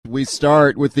We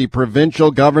start with the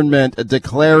provincial government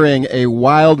declaring a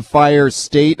wildfire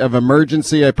state of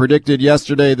emergency. I predicted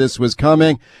yesterday this was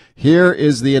coming. Here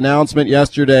is the announcement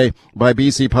yesterday by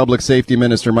BC Public Safety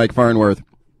Minister Mike Farnworth.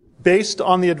 Based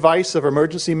on the advice of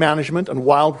emergency management and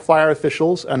wildfire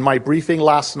officials and my briefing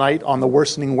last night on the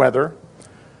worsening weather,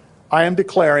 I am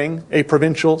declaring a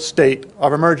provincial state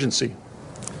of emergency.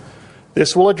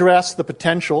 This will address the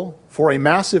potential for a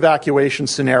mass evacuation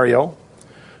scenario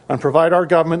and provide our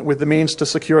government with the means to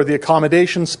secure the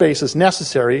accommodation spaces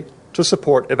necessary to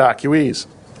support evacuees.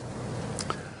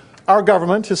 Our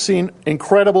government has seen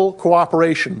incredible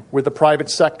cooperation with the private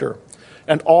sector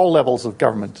and all levels of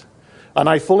government, and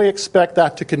I fully expect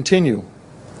that to continue.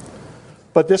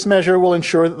 But this measure will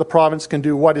ensure that the province can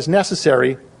do what is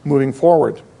necessary moving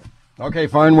forward. Okay,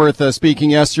 Farnworth speaking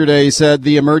yesterday said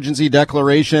the emergency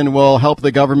declaration will help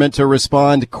the government to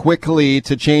respond quickly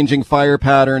to changing fire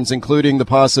patterns, including the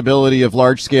possibility of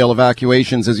large-scale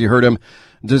evacuations, as you heard him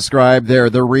describe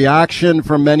there. The reaction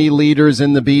from many leaders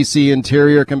in the BC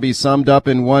interior can be summed up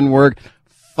in one word.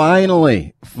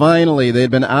 Finally, they'd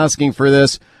been asking for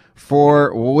this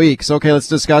for weeks. Okay, let's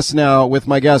discuss now with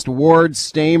my guest, Ward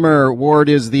Stamer. Ward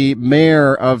is the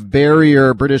mayor of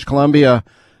Barriere, British Columbia,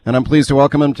 and I'm pleased to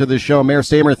welcome him to the show. Mayor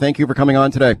Stamer, thank you for coming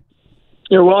on today.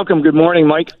 You're welcome. Good morning,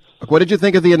 Mike. What did you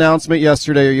think of the announcement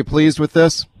yesterday? Are you pleased with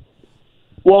this?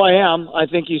 Well, I am. I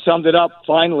think you summed it up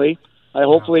finally.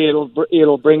 Hopefully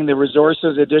it'll bring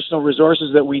the additional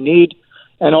resources that we need.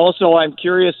 And also, I'm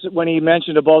curious when he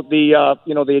mentioned about the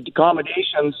the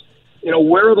accommodations.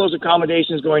 Where are those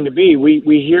accommodations going to be?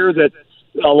 We hear that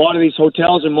a lot of these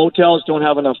hotels and motels don't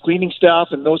have enough cleaning staff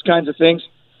and those kinds of things.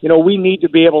 We need to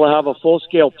be able to have a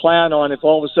full-scale plan on if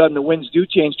all of a sudden the winds do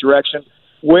change direction,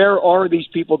 where are these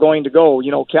people going to go?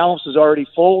 Kamloops is already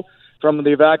full from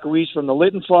the evacuees from the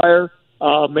Lytton fire,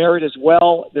 Merritt as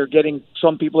well.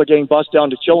 Some people are getting bused down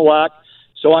to Chilliwack.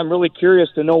 So I'm really curious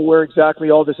to know where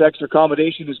exactly all this extra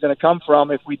accommodation is going to come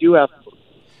from if we do have to.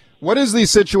 What is the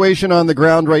situation on the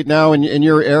ground right now in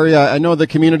your area? I know the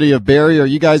community of Barriere,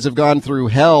 you guys have gone through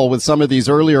hell with some of these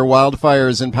earlier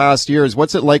wildfires in past years.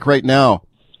 What's it like right now?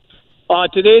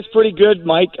 Today it's pretty good,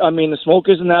 Mike. I mean, the smoke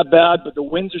isn't that bad, but the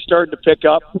winds are starting to pick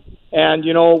up. And,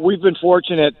 we've been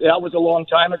fortunate. That was a long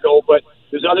time ago, but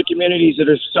there's other communities that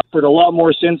have suffered a lot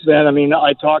more since then. I mean,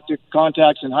 I talked to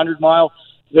contacts in 100 Mile.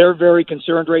 They're very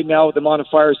concerned right now with the amount of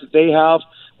fires that they have.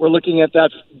 We're looking at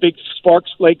that big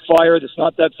Sparks Lake fire that's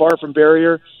not that far from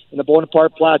Barriere in the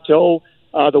Bonaparte Plateau.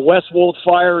 The Westwold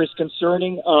fire is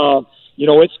concerning.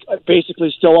 It's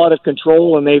basically still out of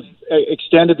control, and they've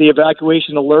extended the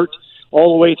evacuation alert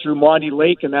all the way through Monty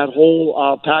Lake and that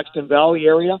whole Paxton Valley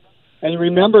area. And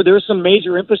remember, there's some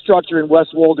major infrastructure in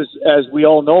Westwold, as we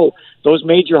all know. Those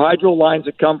major hydro lines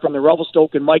that come from the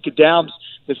Revelstoke and Mica dams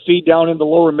that feed down in the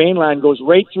lower mainland goes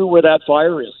right through where that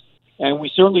fire is. And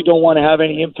we certainly don't want to have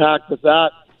any impact with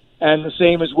that. And the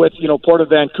same as with, Port of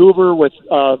Vancouver, with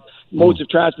modes of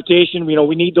transportation.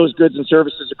 We need those goods and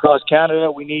services across Canada.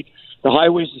 We need the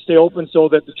highways to stay open so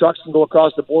that the trucks can go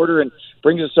across the border and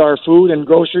bring us our food and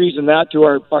groceries and that to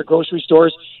our grocery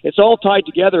stores. It's all tied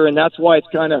together, and that's why it's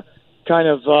kind of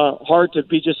hard to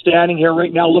be just standing here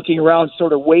right now looking around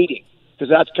sort of waiting, because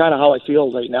that's kind of how I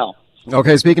feel right now.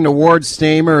 Okay, speaking to Ward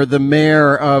Stamer, the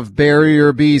mayor of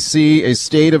Barriere, BC, a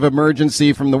state of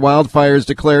emergency from the wildfires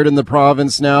declared in the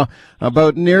province now.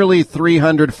 About nearly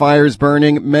 300 fires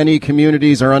burning. Many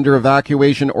communities are under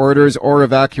evacuation orders or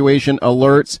evacuation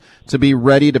alerts to be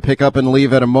ready to pick up and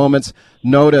leave at a moment's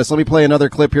notice. Let me play another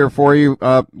clip here for you,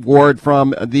 Ward,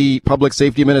 from the public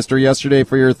safety minister yesterday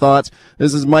for your thoughts.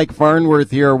 This is Mike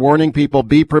Farnworth here warning people,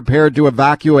 be prepared to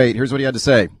evacuate. Here's what he had to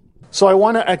say. So I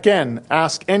want to, again,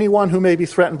 ask anyone who may be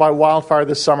threatened by wildfire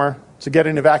this summer to get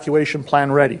an evacuation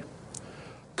plan ready.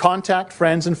 Contact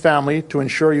friends and family to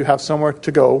ensure you have somewhere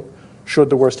to go should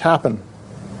the worst happen.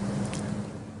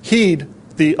 Heed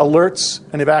the alerts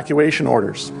and evacuation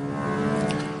orders.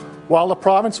 While the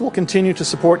province will continue to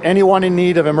support anyone in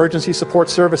need of emergency support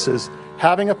services,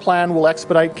 having a plan will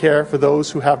expedite care for those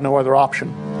who have no other option.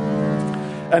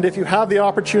 And if you have the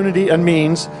opportunity and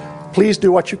means, please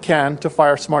do what you can to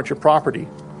fire smart your property,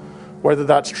 whether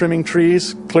that's trimming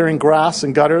trees, clearing grass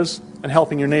and gutters, and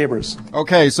helping your neighbors.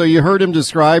 Okay, so you heard him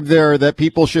describe there that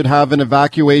people should have an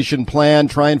evacuation plan,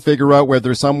 try and figure out where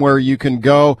there's somewhere you can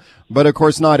go. But of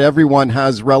course, not everyone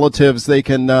has relatives they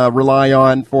can rely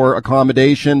on for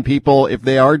accommodation. People, if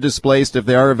they are displaced, if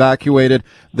they are evacuated,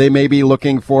 they may be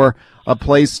looking for a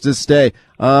place to stay.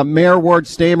 Mayor Ward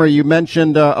Stamer, you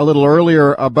mentioned a little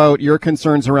earlier about your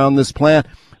concerns around this plan.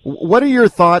 What are your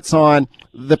thoughts on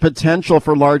the potential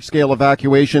for large-scale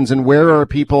evacuations, and where are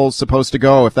people supposed to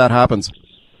go if that happens?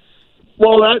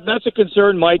 Well, that's a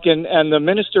concern, Mike, and the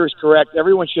minister is correct.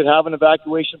 Everyone should have an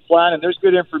evacuation plan, and there's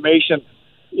good information,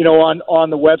 on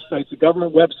the websites, the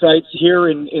government websites here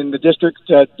in the district,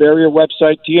 barrier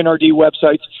website, TNRD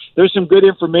websites. There's some good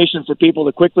information for people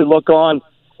to quickly look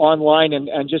online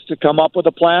and just to come up with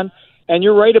a plan. And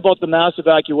you're right about the mass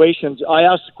evacuations. I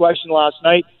asked the question last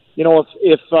night,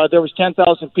 if there was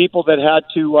 10,000 people that had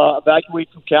to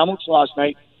evacuate from Kamloops last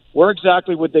night, where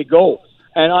exactly would they go?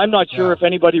 And I'm not sure if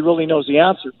anybody really knows the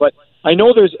answer, but I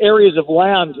know there's areas of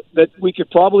land that we could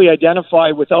probably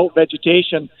identify without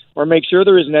vegetation or make sure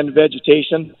there isn't any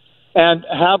vegetation and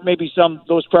have maybe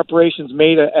those preparations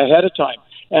made ahead of time.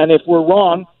 And if we're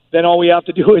wrong, then all we have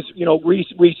to do is,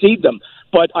 reseed them.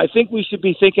 But I think we should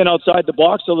be thinking outside the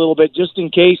box a little bit just in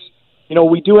case,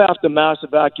 we do have to mass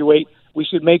evacuate. We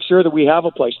should make sure that we have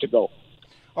a place to go.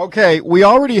 Okay, we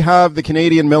already have the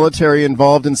Canadian military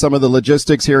involved in some of the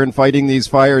logistics here in fighting these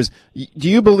fires. Do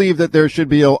you believe that there should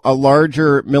be a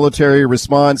larger military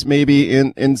response maybe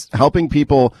in helping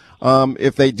people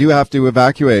if they do have to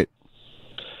evacuate?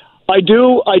 I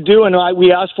do, and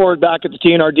we asked for it back at the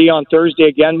TNRD on Thursday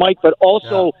again, Mike, but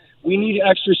also we need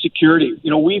extra security.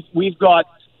 We've got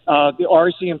the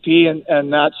RCMP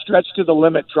and that stretched to the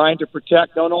limit trying to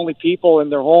protect not only people in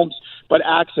their homes, but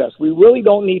access. We really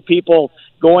don't need people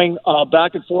going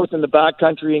back and forth in the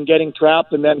backcountry and getting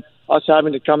trapped and then us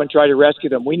having to come and try to rescue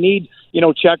them. We need,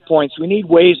 checkpoints. We need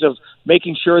ways of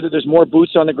making sure that there's more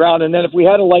boots on the ground. And then if we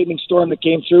had a lightning storm that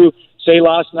came through, say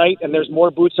last night, and there's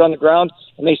more boots on the ground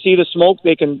and they see the smoke,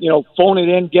 they can, phone it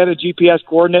in, get a GPS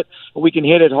coordinate, and we can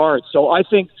hit it hard. So I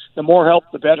think the more help,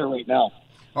 the better right now.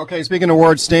 Okay, speaking of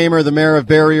Ward Stamer, the mayor of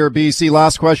Barrier, BC,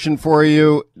 last question for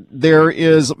you. There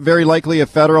is very likely a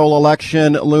federal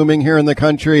election looming here in the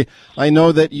country. I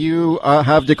know that you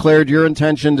have declared your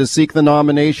intention to seek the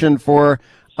nomination for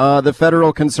the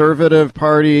federal Conservative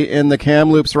Party in the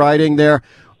Kamloops riding there.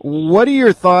 What are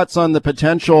your thoughts on the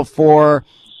potential for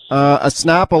a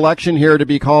snap election here to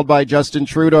be called by Justin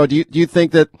Trudeau? Do you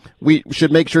think that we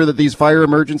should make sure that these fire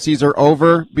emergencies are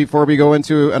over before we go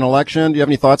into an election? Do you have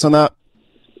any thoughts on that?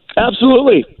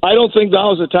 Absolutely. I don't think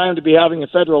now is the time to be having a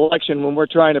federal election when we're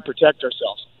trying to protect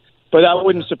ourselves. But that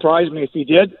wouldn't surprise me if he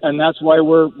did, and that's why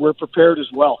we're prepared as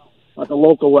well at the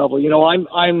local level.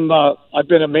 I've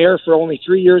been a mayor for only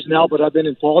 3 years now, but I've been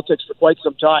in politics for quite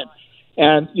some time.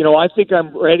 And, I think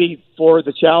I'm ready for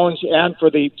the challenge and for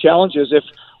the challenges if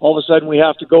all of a sudden we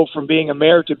have to go from being a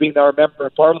mayor to being our member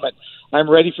of parliament. I'm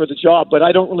ready for the job, but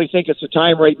I don't really think it's the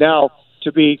time right now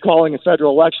to be calling a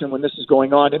federal election when this is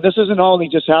going on. And this isn't only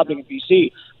just happening in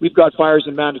BC. We've got fires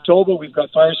in Manitoba. We've got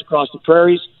fires across the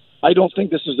prairies. I don't think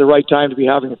this is the right time to be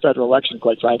having a federal election,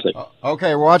 quite frankly.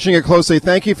 Okay, we're watching it closely.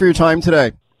 Thank you for your time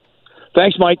today.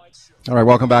 Thanks, Mike. All right,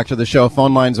 welcome back to the show.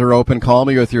 Phone lines are open. Call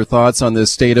me with your thoughts on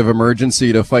this state of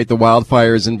emergency to fight the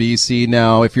wildfires in BC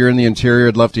now. If you're in the interior,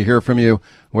 I'd love to hear from you.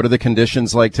 What are the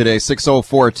conditions like today?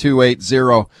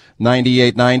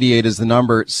 604-280-9898 is the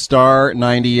number. Star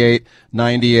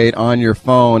 9898 on your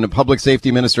phone. Public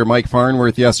Safety Minister Mike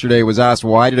Farnworth yesterday was asked,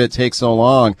 why did it take so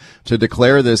long to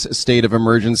declare this state of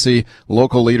emergency?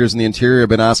 Local leaders in the interior have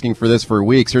been asking for this for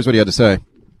weeks. Here's what he had to say.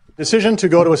 Decision to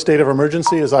go to a state of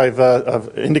emergency, as I've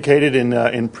indicated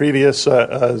in previous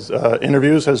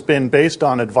interviews, has been based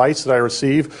on advice that I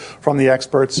received from the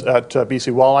experts at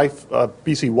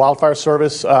BC Wildfire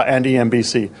Service and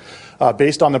EMBC.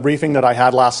 Based on the briefing that I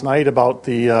had last night about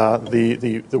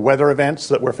the weather events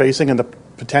that we're facing and the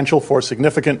potential for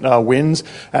significant winds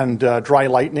and dry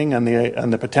lightning and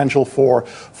the potential for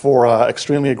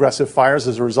extremely aggressive fires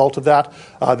as a result of that,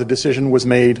 the decision was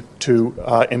made to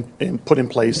put in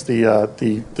place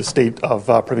the state of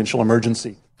provincial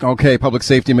emergency. Okay, Public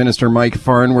Safety Minister Mike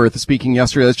Farnworth speaking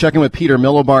yesterday. Let's check in with Peter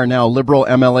Millibar now, Liberal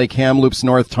MLA Kamloops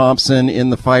North Thompson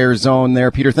in the fire zone there.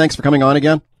 Peter, thanks for coming on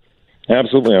again.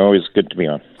 Absolutely. Always good to be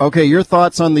on. Okay, your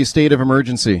thoughts on the state of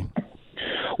emergency?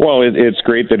 Well, it's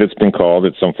great that it's been called.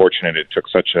 It's unfortunate it took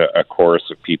such a chorus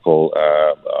of people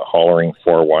hollering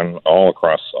for one all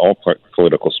across all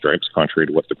political stripes, contrary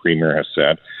to what the Premier has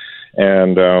said.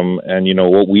 And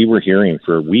what we were hearing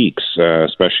for weeks,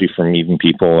 especially from even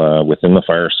people within the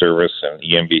fire service and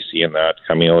EMBC and that,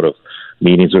 coming out of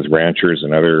meetings with ranchers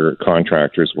and other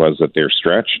contractors, was that they're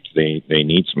stretched. They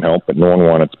need some help, but no one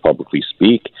wanted to publicly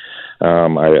speak.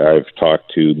 I've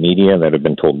talked to media that have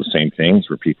been told the same things,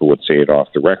 where people would say it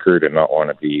off the record and not want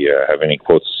to be have any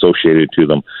quotes associated to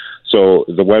them. So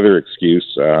the weather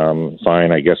excuse,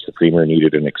 fine. I guess the Premier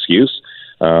needed an excuse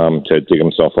to dig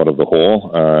himself out of the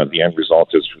hole. The end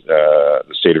result is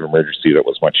the state of emergency that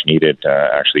was much needed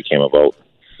actually came about.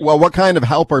 Well, what kind of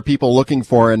help are people looking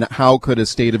for, and how could a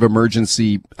state of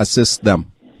emergency assist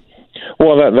them?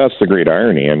 Well, that's the great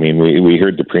irony. I mean, we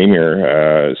heard the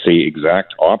Premier say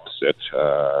exact opposite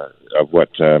of what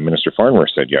Minister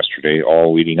Farnworth said yesterday,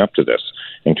 all leading up to this,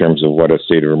 in terms of what a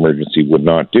state of emergency would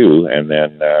not do, and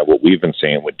then what we've been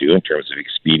saying would do in terms of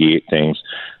expedite things,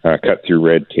 cut through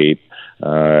red tape,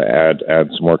 add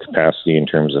some more capacity in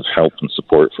terms of help and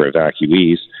support for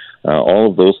evacuees. All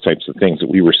of those types of things that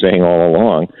we were saying all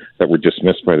along that were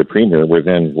dismissed by the Premier were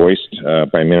then voiced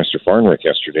by Minister Farnworth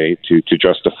yesterday to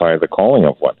justify the calling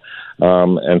of one.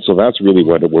 And so that's really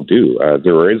what it will do.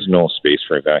 There is no space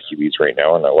for evacuees right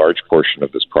now in a large portion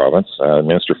of this province.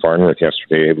 Minister Farnworth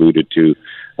yesterday alluded to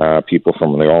people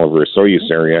from the Oliver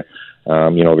Osoyoos area.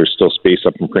 There's still space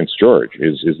up in Prince George.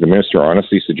 Is the minister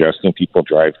honestly suggesting people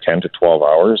drive 10 to 12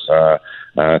 hours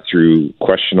through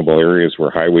questionable areas where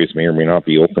highways may or may not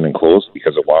be open and closed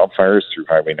because of wildfires through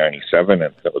Highway 97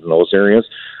 and in those areas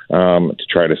to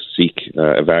try to seek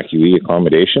evacuee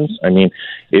accommodations? I mean,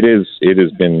 it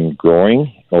has been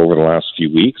growing over the last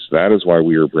few weeks. That is why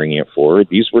we were bringing it forward.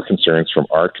 These were concerns from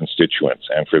our constituents,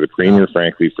 and for the Premier,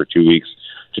 frankly, for 2 weeks,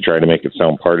 to try to make it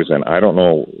sound partisan. I don't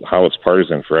know how it's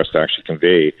partisan for us to actually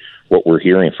convey what we're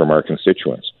hearing from our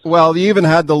constituents. Well, you even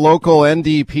had the local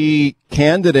NDP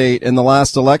candidate in the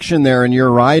last election there in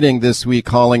your riding this week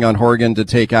calling on Horgan to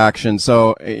take action.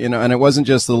 So, and it wasn't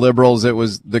just the Liberals, it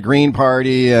was the Green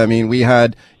Party. I mean, we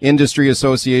had industry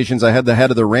associations. I had the head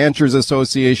of the Ranchers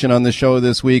Association on the show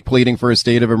this week pleading for a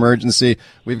state of emergency.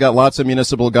 We've got lots of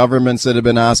municipal governments that have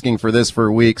been asking for this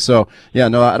for weeks. So, yeah,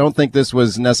 no, I don't think this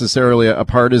was necessarily a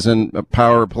partisan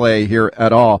power play here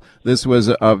at all. This was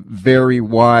a very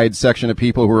wide section of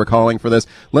people who were calling for this.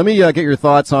 Let me get your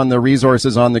thoughts on the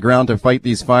resources on the ground to fight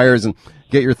these fires and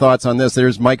get your thoughts on this.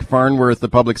 There's Mike Farnworth, the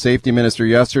public safety minister,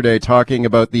 yesterday talking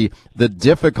about the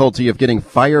difficulty of getting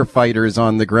firefighters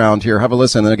on the ground here. Have a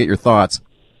listen and then I'll get your thoughts.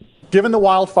 Given the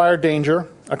wildfire danger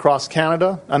across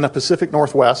Canada and the Pacific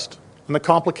Northwest and the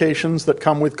complications that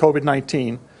come with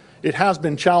COVID-19, it has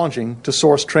been challenging to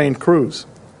source trained crews.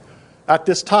 At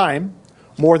this time,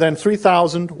 more than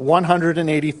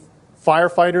 3,180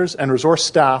 firefighters and resource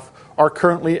staff are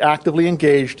currently actively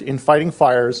engaged in fighting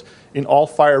fires in all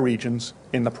fire regions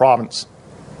in the province.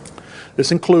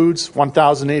 This includes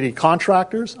 1,080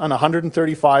 contractors and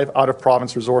 135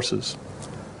 out-of-province resources.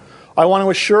 I want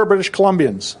to assure British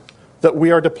Columbians that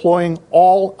we are deploying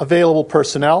all available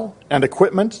personnel and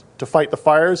equipment to fight the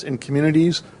fires in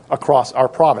communities across our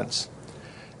province.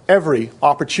 Every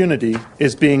opportunity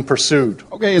is being pursued.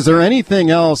 Okay, is there anything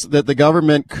else that the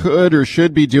government could or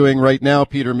should be doing right now,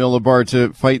 Peter Millibar,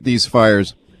 to fight these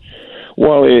fires?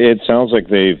 Well, it sounds like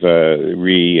they've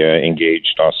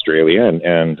re-engaged Australia,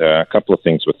 and a couple of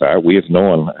things with that. We have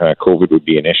known COVID would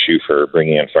be an issue for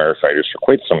bringing in firefighters for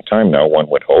quite some time now, one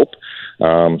would hope.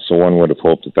 So one would have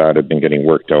hoped that had been getting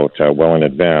worked out well in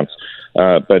advance.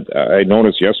 But I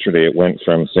noticed yesterday it went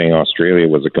from saying Australia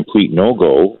was a complete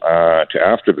no-go to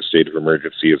after the state of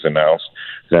emergency is announced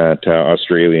that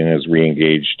Australia has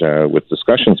re-engaged with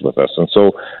discussions with us. And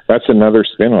so that's another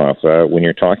spin-off. When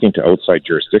you're talking to outside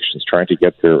jurisdictions trying to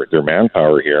get their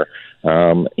manpower here,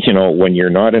 when you're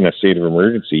not in a state of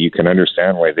emergency, you can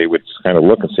understand why they would kind of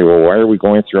look and say, well, why are we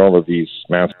going through all of these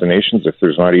machinations if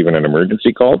there's not even an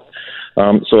emergency called?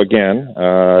 So again,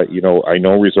 I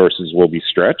know resources will be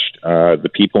stretched. The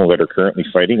people that are currently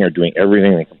fighting are doing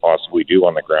everything they can possibly do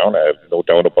on the ground. I have no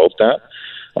doubt about that.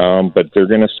 But they're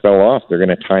going to spell off. They're going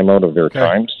to time out of their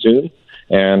time soon.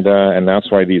 And that's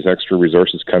why these extra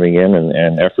resources coming in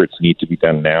and efforts need to be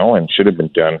done now and should have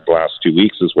been done the last 2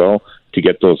 weeks as well to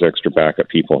get those extra backup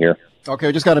people here. Okay,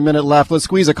 we just got a minute left. Let's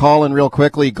squeeze a call in real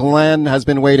quickly. Glenn has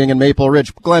been waiting in Maple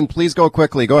Ridge. Glenn, please go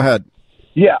quickly. Go ahead.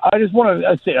 Yeah, I just want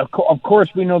to say, of course,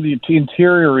 we know the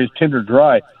interior is tinder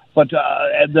dry, but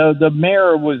the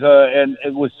mayor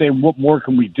was saying, what more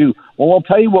can we do? Well, I'll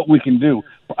tell you what we can do.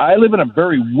 I live in a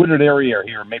very wooded area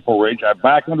here in Maple Ridge. I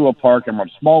back onto a park. I'm on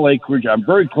small acreage. I'm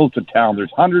very close to town.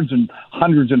 There's hundreds and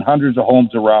hundreds and hundreds of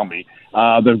homes around me.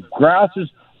 The grasses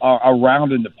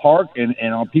around in the park and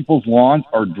on people's lawns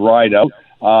are dried out.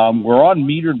 We're on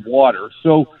metered water,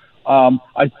 so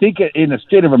I think in a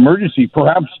state of emergency,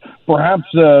 perhaps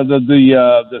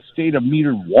the state of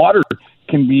metered water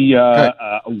can be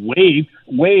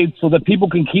waived so that people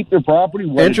can keep their property.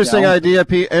 Interesting idea,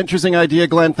 Pete. Interesting idea,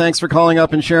 Glenn. Thanks for calling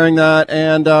up and sharing that.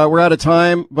 And we're out of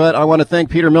time, but I want to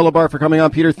thank Peter Millibar for coming on.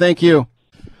 Peter, thank you.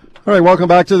 All right, welcome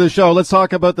back to the show. Let's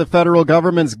talk about the federal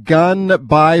government's gun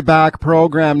buyback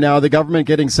program now. The government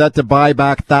getting set to buy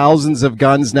back thousands of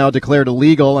guns now declared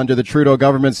illegal under the Trudeau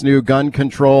government's new gun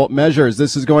control measures.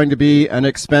 This is going to be an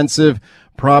expensive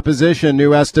proposition.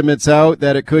 New estimates out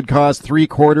that it could cost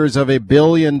 $750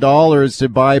 million to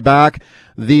buy back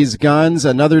these guns.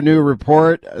 Another new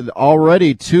report,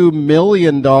 already $2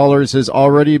 million has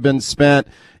already been spent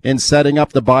in setting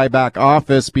up the buyback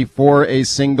office before a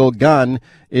single gun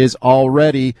is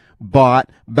already bought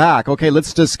back. Okay,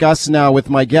 let's discuss now with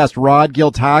my guest, Rod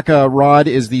Giltaca. Rod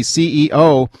is the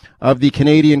CEO of the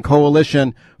Canadian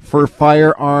Coalition for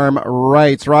Firearm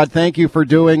Rights. Rod, thank you for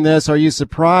doing this. Are you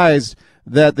surprised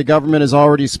that the government has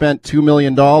already spent $2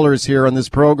 million here on this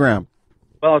program?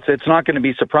 Well, it's not going to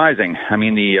be surprising. I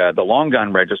mean, the long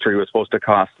gun registry was supposed to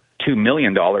cost $2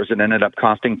 million. It ended up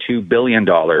costing $2 billion.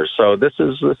 So this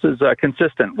is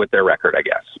consistent with their record, I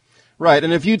guess. Right.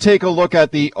 And if you take a look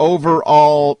at the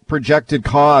overall projected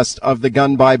cost of the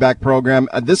gun buyback program,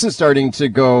 this is starting to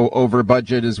go over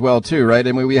budget as well, too, right?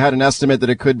 I mean, we had an estimate that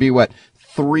it could be,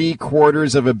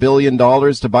 $750 million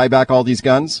to buy back all these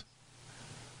guns?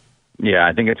 Yeah,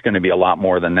 I think it's going to be a lot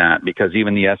more than that, because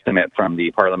even the estimate from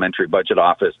the Parliamentary Budget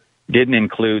Office didn't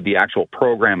include the actual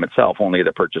program itself, only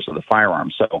the purchase of the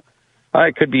firearms. So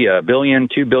it could be $1 billion,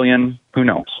 $2 billion, who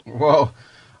knows? Whoa.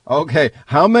 Okay.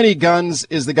 How many guns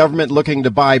is the government looking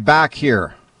to buy back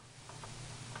here?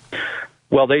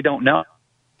 Well, they don't know.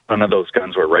 None of those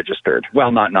guns were registered.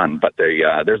 Well, not none, but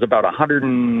there's about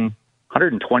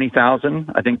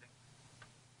 120,000, I think.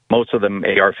 Most of them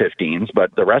AR-15s,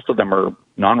 but the rest of them are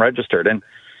non-registered. And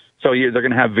so they're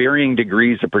going to have varying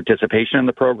degrees of participation in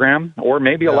the program, or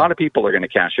maybe a lot of people are going to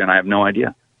cash in. I have no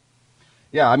idea.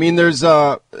 Yeah, I mean, there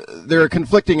are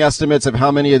conflicting estimates of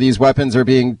how many of these weapons are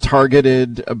being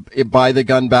targeted by the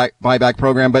gun buyback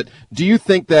program. But do you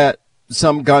think that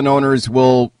some gun owners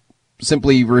will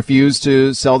simply refuse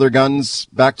to sell their guns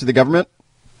back to the government?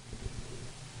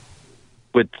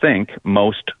 Would think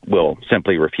most will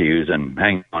simply refuse and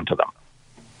hang on to them.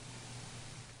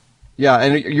 Yeah,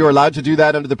 and you're allowed to do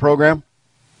that under the program?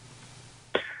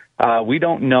 We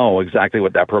don't know exactly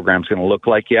what that program is going to look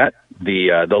like yet.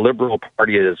 The Liberal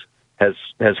Party has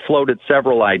floated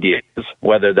several ideas,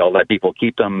 whether they'll let people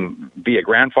keep them via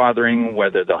grandfathering,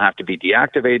 whether they'll have to be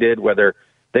deactivated, whether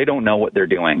they don't know what they're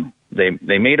doing.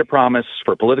 They made a promise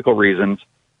for political reasons,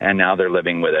 and now they're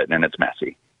living with it, and it's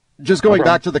messy. Just going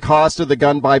back to the cost of the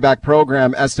gun buyback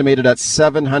program, estimated at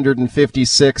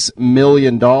 $756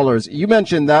 million. You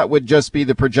mentioned that would just be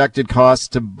the projected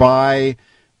cost to buy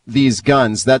these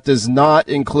guns. That does not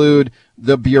include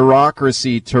the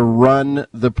bureaucracy to run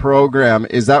the program.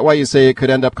 Is that why you say it could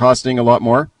end up costing a lot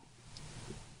more?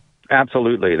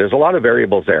 Absolutely. There's a lot of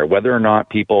variables there. Whether or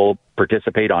not people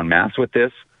participate en masse with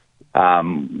this,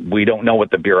 we don't know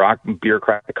what the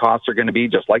bureaucratic costs are going to be,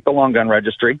 just like the long gun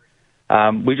registry.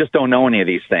 We just don't know any of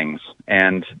these things.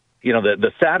 And,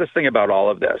 the saddest thing about all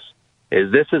of this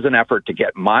is an effort to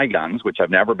get my guns, which have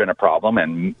never been a problem,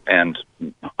 and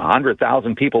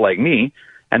 100,000 people like me,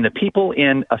 and the people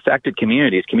in affected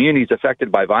communities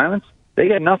affected by violence, they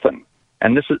get nothing.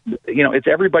 And this is, it's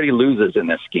everybody loses in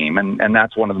this scheme, and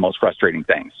that's one of the most frustrating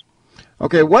things.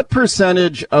 Okay, what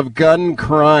percentage of gun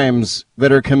crimes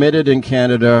that are committed in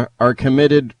Canada are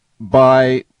committed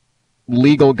by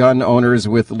legal gun owners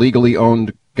with legally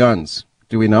owned guns?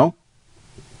 Do we know?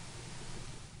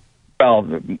 Well,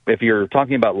 if you're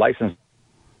talking about license,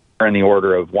 they're in the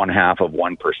order of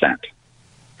 0.5%.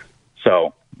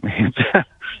 So,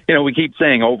 we keep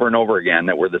saying over and over again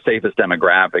that we're the safest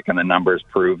demographic, and the numbers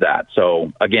prove that.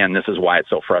 So, again, this is why it's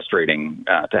so frustrating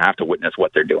to have to witness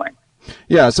what they're doing.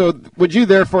 Yeah, so would you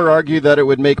therefore argue that it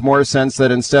would make more sense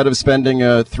that instead of spending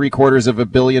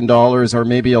 $750 million or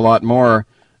maybe a lot more,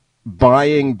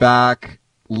 buying back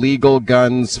legal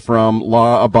guns from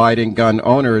law-abiding gun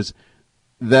owners,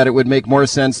 that it would make more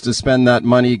sense to spend that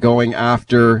money going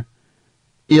after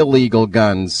illegal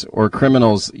guns or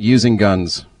criminals using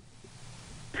guns?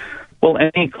 Well,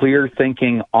 any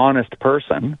clear-thinking, honest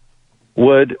person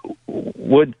would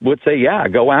say, yeah,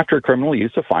 go after criminal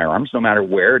use of firearms, no matter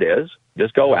where it is.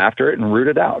 Just go after it and root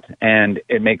it out. And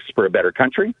it makes for a better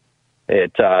country.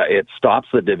 It stops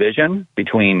the division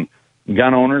between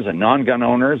gun owners and non-gun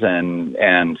owners,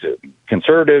 and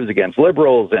conservatives against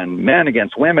liberals, and men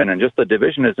against women, and just the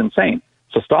division is insane.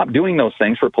 So stop doing those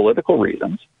things for political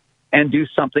reasons and do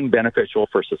something beneficial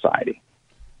for society.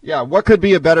 Yeah, what could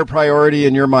be a better priority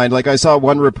in your mind? Like, I saw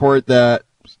one report that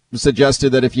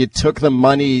suggested that if you took the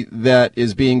money that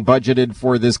is being budgeted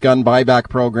for this gun buyback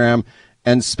program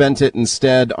and spent it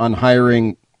instead on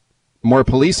hiring more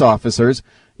police officers,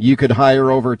 you could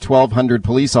hire over 1,200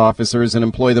 police officers and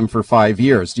employ them for 5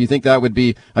 years. Do you think that would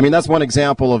be, that's one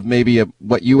example of maybe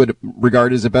what you would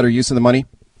regard as a better use of the money?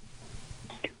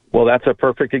 Well, that's a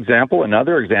perfect example.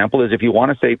 Another example is if you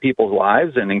want to save people's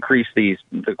lives and increase the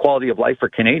quality of life for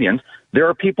Canadians, there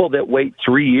are people that wait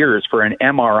 3 years for an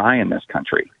MRI in this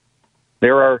country.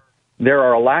 There are There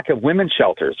are a lack of women's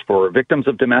shelters for victims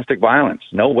of domestic violence.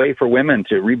 No way for women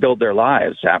to rebuild their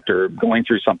lives after going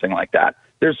through something like that.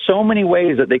 There's so many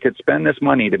ways that they could spend this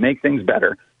money to make things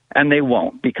better, and they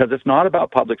won't, because it's not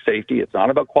about public safety. It's not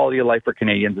about quality of life for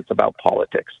Canadians. It's about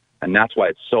politics. And that's why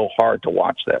it's so hard to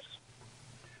watch this.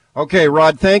 Okay,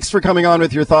 Rod, thanks for coming on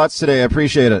with your thoughts today. I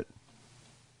appreciate it.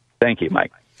 Thank you,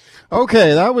 Mike.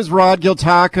 Okay, that was Rod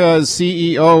Giltaca,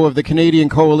 CEO of the Canadian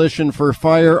Coalition for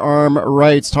Firearm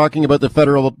Rights, talking about the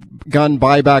federal gun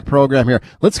buyback program here.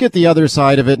 Let's get the other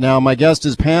side of it now. My guest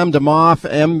is Pam DeMoff,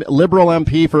 Liberal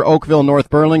MP for Oakville, North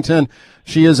Burlington.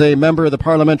 She is a member of the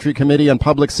Parliamentary Committee on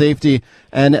Public Safety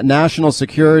and National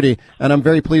Security, and I'm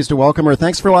very pleased to welcome her.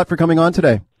 Thanks a lot for coming on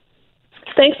today.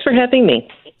 Thanks for having me.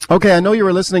 Okay, I know you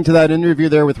were listening to that interview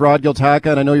there with Rod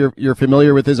Giltaca, and I know you're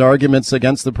familiar with his arguments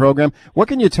against the program. What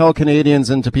can you tell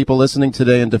Canadians and to people listening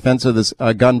today in defense of this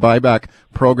gun buyback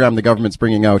program the government's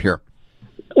bringing out here?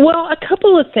 Well, a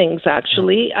couple of things,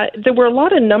 actually. There were a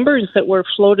lot of numbers that were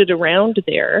floated around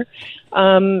there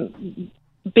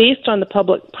based on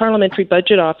the Parliamentary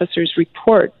Budget Officer's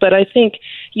report. But I think,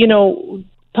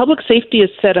 public safety has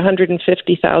said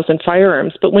 150,000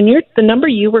 firearms, but the number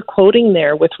you were quoting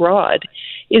there with Rod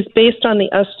is based on the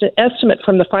estimate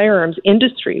from the firearms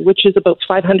industry, which is about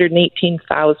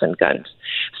 518,000 guns.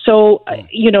 So,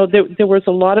 there was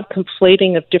a lot of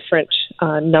conflating of different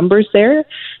numbers there.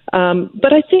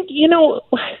 But I think,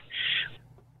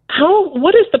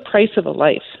 what is the price of a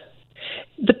life?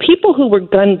 The people who were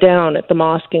gunned down at the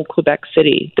mosque in Quebec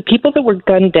City, the people that were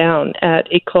gunned down at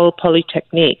École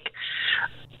Polytechnique,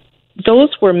 those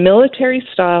were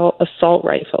military-style assault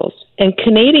rifles. And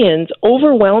Canadians,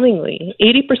 overwhelmingly,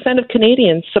 80% of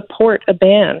Canadians support a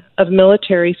ban of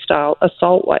military-style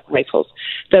assault rifles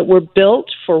that were built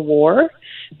for war,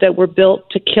 that were built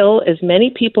to kill as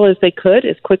many people as they could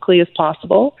as quickly as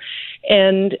possible.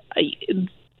 And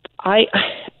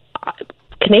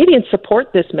Canadians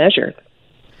support this measure.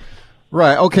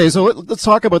 Right. Okay. So let's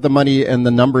talk about the money and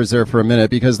the numbers there for a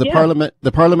minute, because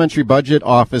the Parliamentary Budget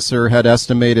Officer had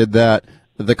estimated that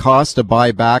the cost to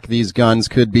buy back these guns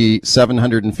could be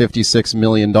 $756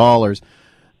 million.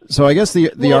 So I guess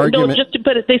the argument... No,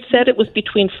 but they said it was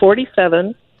between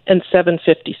 47 and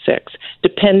 756,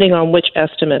 depending on which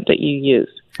estimate that you use.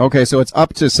 Okay, so it's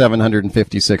up to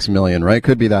 756 million, right?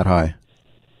 Could be that high.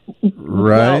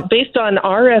 Right. Well, based on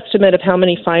our estimate of how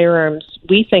many firearms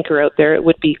we think are out there, it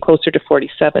would be closer to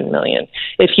 47 million.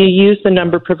 If you use the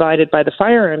number provided by the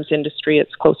firearms industry,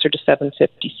 it's closer to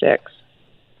 756.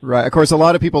 Right. Of course, a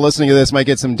lot of people listening to this might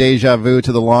get some deja vu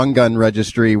to the long gun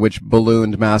registry, which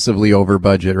ballooned massively over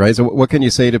budget, right? So what can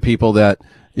you say to people that,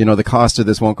 the cost of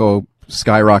this won't go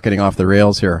skyrocketing off the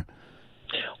rails here?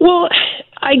 Well,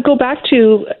 I go back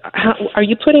to, are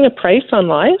you putting a price on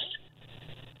lives?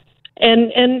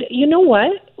 And you know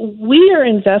what? We are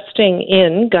investing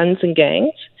in guns and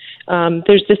gangs.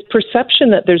 There's this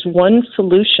perception that there's one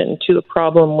solution to the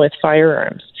problem with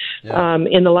firearms. Yeah.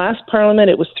 In the last parliament,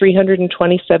 it was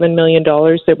 $327 million.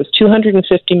 There was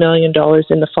 $250 million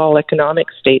in the fall economic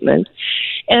statement.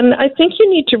 And I think you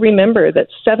need to remember that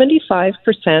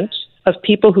 75% of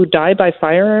people who die by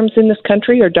firearms in this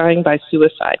country are dying by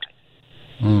suicide.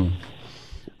 Mm.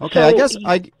 Okay, so,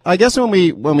 I guess when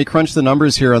we crunch the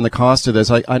numbers here on the cost of this,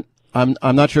 I'm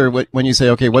not sure when you say,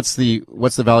 okay, what's the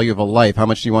value of a life? How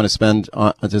much do you want to spend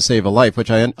to save a life? Which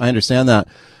I understand that,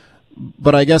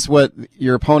 but I guess what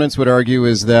your opponents would argue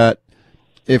is that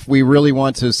if we really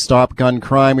want to stop gun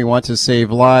crime, we want to save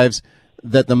lives,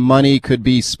 that the money could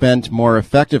be spent more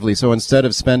effectively. So instead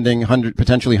of spending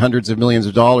potentially hundreds of millions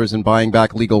of dollars in buying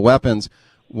back legal weapons,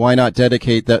 why not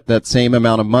dedicate that same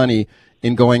amount of money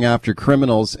in going after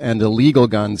criminals and illegal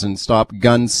guns and stop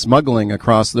gun smuggling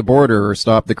across the border, or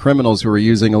stop the criminals who are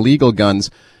using illegal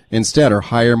guns instead, or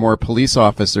hire more police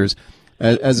officers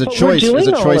as a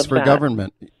choice for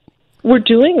government? We're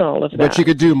doing all of that. But you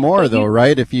could do more, though,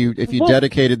 right? If you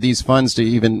dedicated these funds to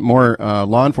even more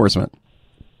law enforcement.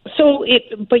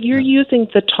 But you're using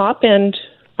the top end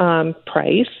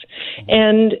price,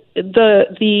 and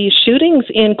the shootings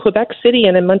in Quebec City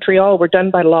and in Montreal were done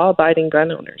by law-abiding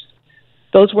gun owners.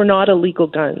 Those were not illegal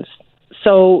guns.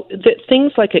 So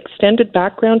things like extended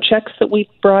background checks that we've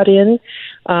brought in,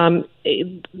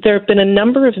 there have been a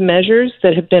number of measures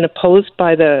that have been opposed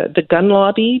by the gun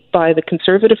lobby, by the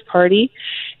Conservative Party,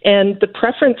 and the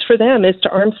preference for them is to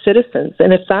arm citizens.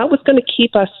 And if that was going to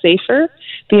keep us safer,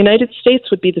 the United States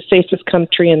would be the safest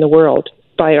country in the world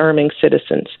by arming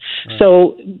citizens. Right.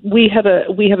 So we have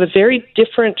a very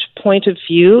different point of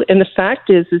view, and the fact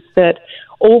is that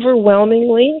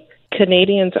overwhelmingly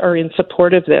Canadians are in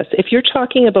support of this. If you're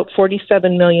talking about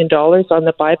 $47 million on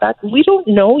the buyback, we don't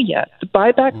know yet. The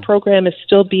buyback program is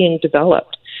still being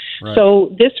developed. Right.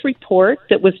 So this report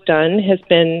that was done has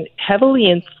been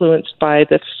heavily influenced by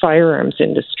the firearms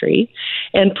industry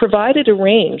and provided a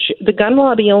range. The gun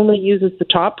lobby only uses the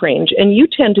top range, and you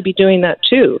tend to be doing that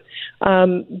too.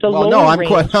 I'm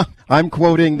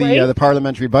quoting the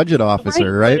parliamentary budget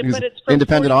officer, right? Who's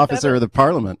independent officer of the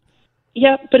parliament.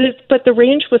 Yeah, but the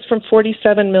range was from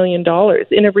 $47 million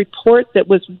in a report that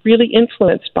was really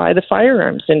influenced by the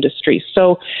firearms industry.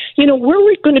 So,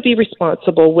 we're going to be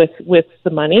responsible with the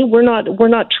money. We're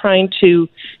not trying to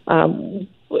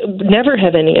never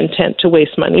have any intent to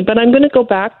waste money. But I'm going to go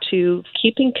back to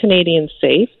keeping Canadians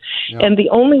safe. Yeah. And the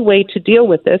only way to deal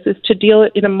with this is to deal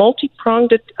it in a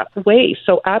multi-pronged way.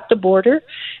 So at the border,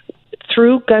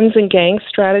 through guns and gangs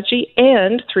strategy,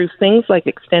 and through things like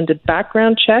extended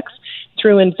background checks,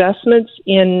 through investments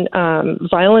in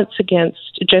violence against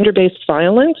gender-based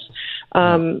violence.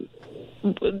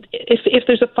 If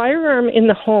there's a firearm in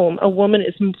the home, a woman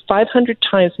is 500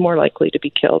 times more likely to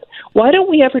be killed. Why don't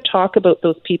we ever talk about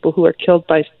those people who are killed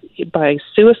by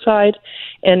suicide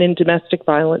and in domestic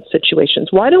violence situations?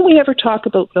 Why don't we ever talk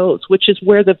about those, which is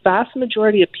where the vast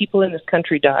majority of people in this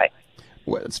country die?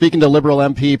 Speaking to Liberal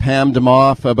MP Pam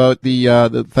Demoff about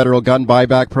the federal gun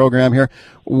buyback program here,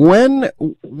 when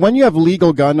you have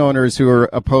legal gun owners who are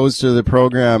opposed to the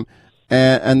program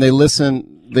and they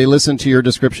listen to your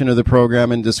description of the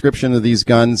program and description of these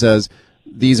guns as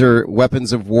these are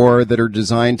weapons of war that are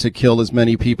designed to kill as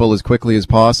many people as quickly as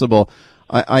possible,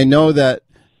 I know that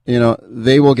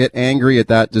they will get angry at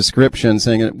that description,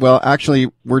 saying, well,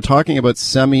 actually, we're talking about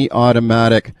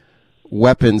semi-automatic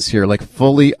weapons here, like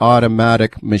fully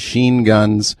automatic machine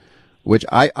guns, which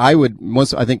I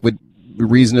think would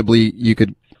reasonably, you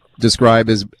could describe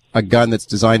as a gun that's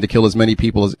designed to kill as many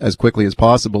people as quickly as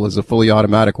possible as a fully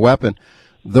automatic weapon.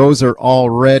 Those are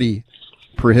already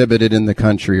prohibited in the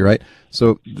country, right?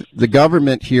 So the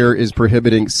government here is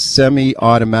prohibiting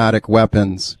semi-automatic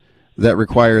weapons that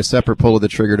require a separate pull of the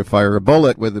trigger to fire a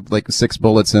bullet with like 6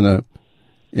 bullets in a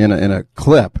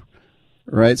clip.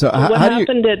 Right. So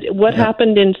what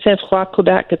happened in Saint-Croix,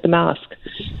 Quebec at the mosque?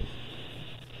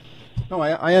 No,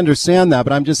 I understand that,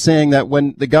 but I'm just saying that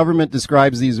when the government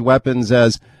describes these weapons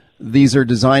as these are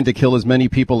designed to kill as many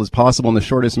people as possible in the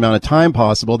shortest amount of time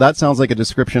possible, that sounds like a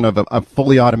description of a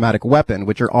fully automatic weapon,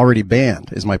 which are already banned,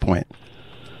 is my point.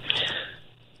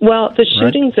 Well, the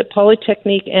shootings at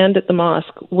Polytechnique and at the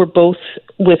mosque were both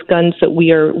with guns that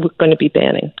we're going to be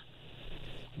banning.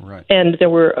 Right. And there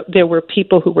were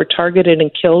people who were targeted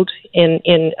and killed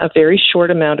in a very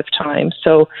short amount of time.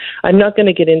 So I'm not going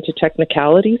to get into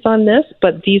technicalities on this,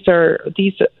 but these are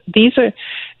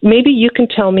maybe you can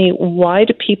tell me, why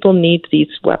do people need these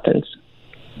weapons?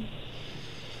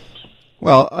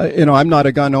 Well, I'm not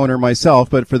a gun owner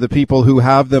myself, but for the people who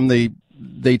have them, they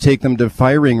take them to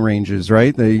firing ranges,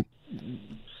 right? I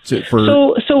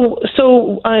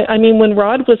mean, when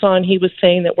Rod was on, he was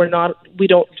saying that we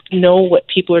don't know what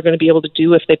people are going to be able to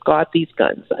do if they've got these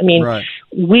guns. I mean,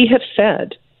 We have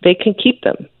said they can keep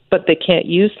them, but they can't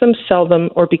use them, sell them,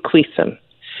 or bequeath them.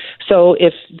 So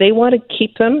if they want to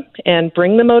keep them and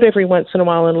bring them out every once in a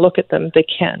while and look at them, they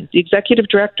can. The executive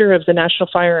director of the National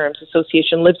Firearms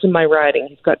Association lives in my riding.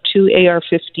 He's got 2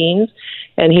 AR-15s,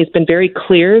 and he's been very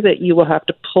clear that you will have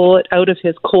to pull it out of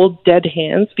his cold, dead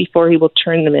hands before he will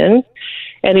turn them in.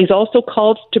 And he's also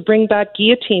called to bring back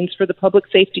guillotines for the Public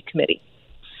Safety Committee.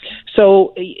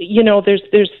 So,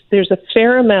 there's a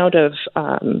fair amount of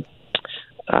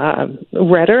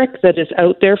rhetoric that is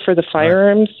out there for the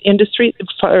firearms industry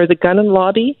or the gun and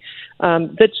lobby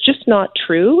that's just not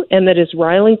true, and that is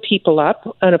riling people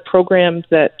up on a program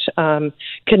that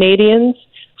Canadians,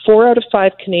 4 out of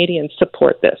 5 Canadians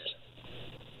support this.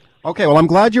 Okay, well, I'm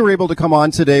glad you were able to come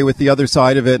on today with the other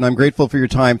side of it, and I'm grateful for your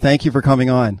time. Thank you for coming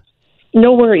on.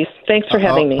 No worries. Thanks for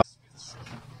having me.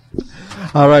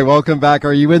 All right, welcome back.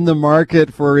 Are you in the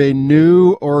market for a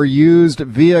new or used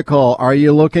vehicle? Are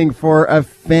you looking for a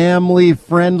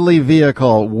family-friendly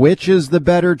vehicle? Which is the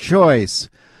better choice?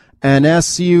 An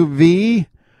SUV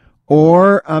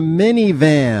or a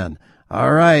minivan?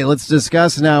 All right, let's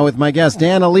discuss now with my guest,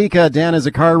 Dan Alika. Dan is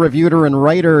a car reviewer and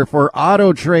writer for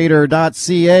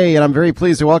Autotrader.ca, and I'm very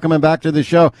pleased to welcome him back to the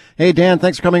show. Hey, Dan,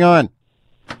 thanks for coming on.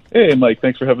 Hey, Mike,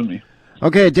 thanks for having me.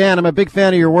 Okay, Dan, I'm a big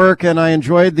fan of your work, and I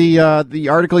enjoyed the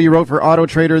article you wrote for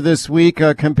Autotrader this week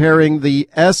comparing the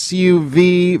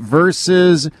SUV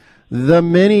versus the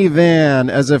minivan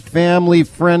as a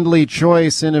family-friendly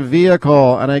choice in a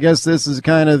vehicle. And I guess this is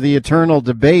kind of the eternal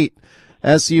debate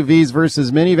SUVs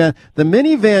versus minivan. The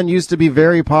minivan used to be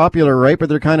very popular, right? But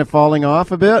they're kind of falling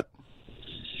off a bit.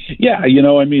 Yeah,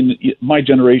 my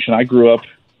generation, I grew up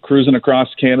cruising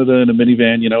across Canada in a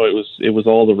minivan. It was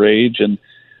all the rage, and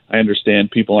I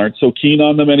understand people aren't so keen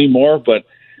on them anymore, but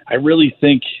I really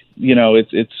think,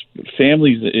 it's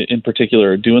families in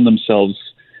particular are doing themselves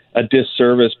a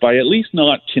disservice by at least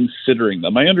not considering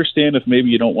them. I understand if maybe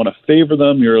you don't want to favor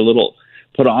them, you're a little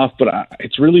put off, but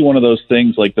it's really one of those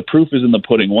things, like the proof is in the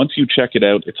pudding. Once you check it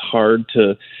out, it's hard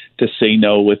to say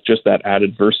no with just that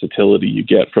added versatility you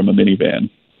get from a minivan.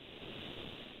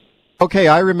 Okay,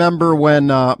 I remember when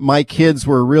my kids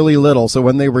were really little, so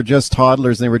when they were just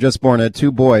toddlers, they were just born, I had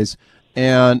 2 boys,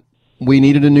 and we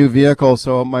needed a new vehicle,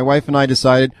 so my wife and I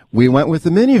decided we went with the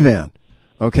minivan.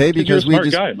 Okay, because you're a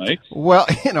smart guy, Mike. Well,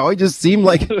 it just seemed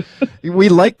like we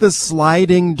liked the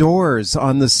sliding doors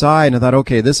on the side. And I thought,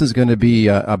 okay, this is going to be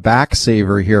a back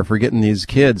saver here for getting these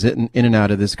kids in and out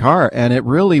of this car. And it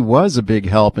really was a big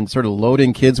help in sort of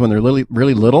loading kids when they're really,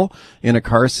 really little in a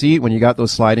car seat when you got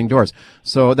those sliding doors.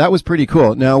 So that was pretty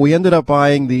cool. Now, we ended up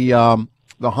buying the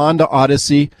Honda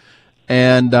Odyssey.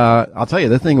 And I'll tell you,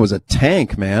 the thing was a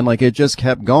tank, man. Like, it just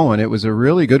kept going. It was a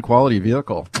really good quality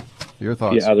vehicle. Your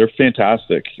thoughts? Yeah, they're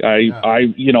fantastic. I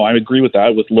agree with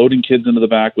that, with loading kids into the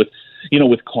back, with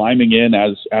climbing in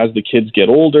as the kids get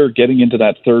older, getting into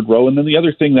that third row. And then the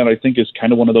other thing that I think is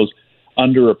kind of one of those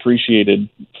underappreciated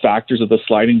factors of the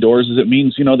sliding doors is it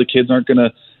means, the kids aren't going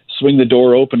to swing the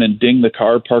door open and ding the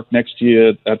car parked next to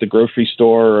you at the grocery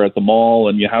store or at the mall,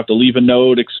 and you have to leave a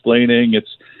note explaining.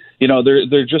 It's,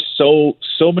 there are just so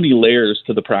many layers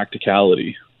to the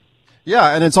practicality.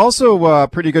 Yeah, and it's also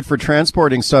pretty good for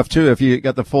transporting stuff, too. If you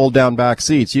get the fold-down back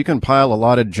seats, you can pile a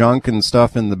lot of junk and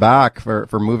stuff in the back for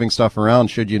moving stuff around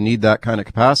should you need that kind of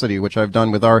capacity, which I've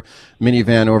done with our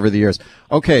minivan over the years.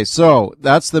 Okay, so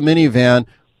that's the minivan.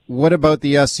 What about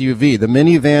the SUV? The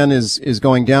minivan is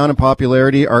going down in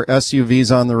popularity. Are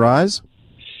SUVs on the rise?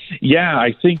 Yeah,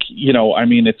 I think,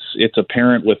 it's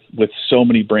apparent with so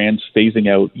many brands phasing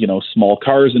out, small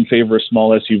cars in favor of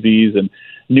small SUVs and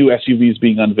new SUVs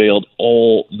being unveiled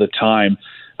all the time.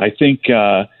 I think,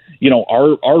 our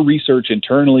research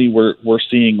internally, we're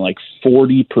seeing like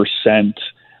 40%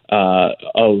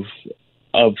 of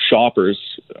shoppers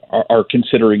are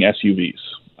considering SUVs.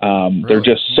 Really? They're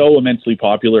just so immensely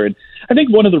popular. And I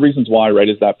think one of the reasons why, right,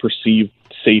 is that perceived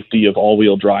safety of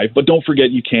all-wheel drive. But don't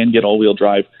forget, you can get all-wheel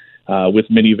drive with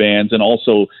minivans, and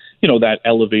also, that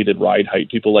elevated ride height.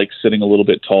 People like sitting a little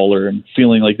bit taller and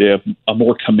feeling like they have a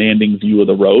more commanding view of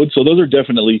the road. So those are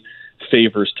definitely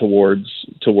favors towards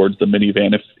the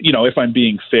minivan. If I'm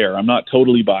being fair, I'm not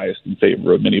totally biased in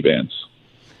favor of minivans.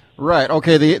 Right.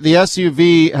 Okay. The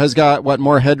SUV has got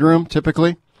more headroom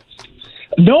typically?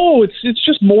 No, it's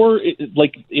just more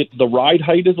the ride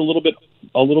height is a little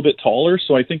bit taller.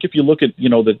 So I think if you look at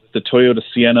the Toyota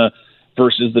Sienna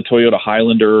versus the Toyota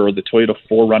Highlander or the Toyota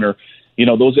 4Runner,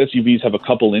 those SUVs have a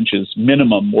couple inches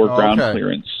minimum more ground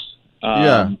clearance.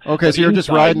 Yeah. Okay. So you're just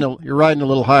riding a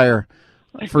little higher.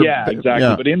 Yeah, exactly.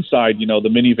 Yeah. But inside, the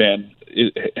minivan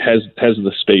has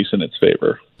the space in its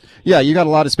favor. Yeah, you got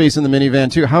a lot of space in the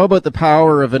minivan too. How about the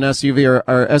power of an SUV?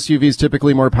 Are SUVs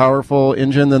typically more powerful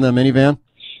engine than the minivan?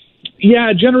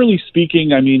 Yeah, generally speaking,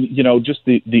 just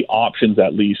the options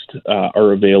at least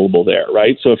are available there,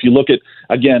 right? So if you looking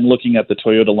at the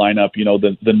Toyota lineup,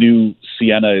 the new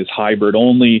Sienna is hybrid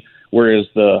only, whereas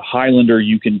the Highlander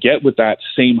you can get with that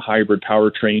same hybrid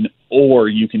powertrain, or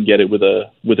you can get it with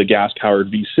a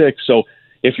gas-powered V6. So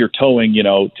if you're towing,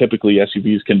 typically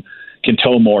SUVs can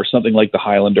tow more, something like the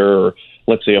Highlander or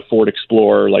let's say a Ford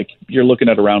Explorer, like you're looking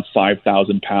at around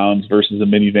 5,000 pounds versus a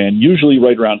minivan, usually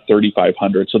right around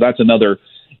 3,500. So that's another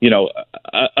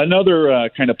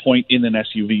kind of point in an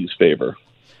SUV's favor.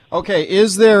 Okay,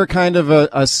 is there kind of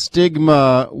a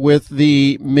stigma with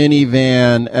the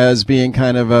minivan as being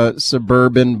kind of a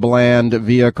suburban bland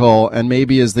vehicle, and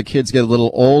maybe as the kids get a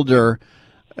little older,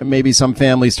 maybe some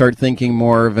families start thinking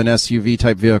more of an SUV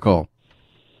type vehicle?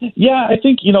 Yeah, I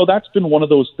think, that's been one of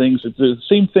those things. It's the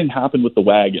same thing happened with the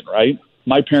wagon, right?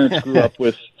 My parents grew up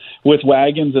with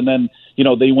wagons, and then,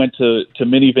 they went to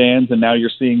minivans, and now you're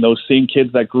seeing those same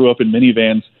kids that grew up in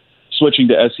minivans switching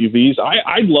to SUVs.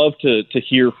 I'd love to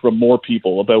hear from more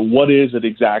people about what is it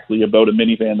exactly about a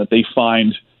minivan that they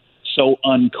find so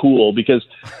uncool, because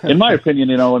in my opinion,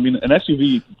 an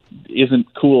SUV isn't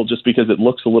cool just because it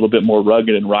looks a little bit more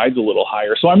rugged and rides a little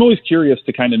higher. So I'm always curious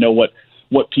to kind of know what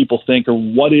people think, or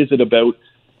what is it about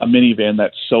a minivan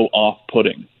that's so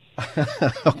off-putting.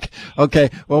 Okay.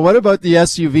 Well, what about the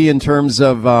SUV in terms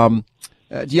of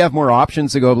Do you have more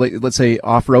options to go, let's say,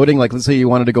 off-roading? Like, let's say you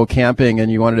wanted to go camping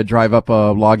and you wanted to drive up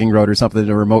a logging road or something,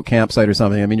 a remote campsite or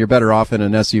something. I mean, you're better off in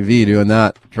an SUV doing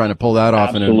that, trying to pull that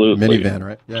off in a minivan,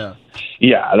 right? Yeah.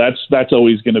 Yeah, that's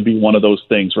always going to be one of those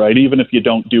things, right? Even if you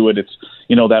don't do it, it's,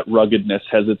 that ruggedness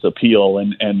has its appeal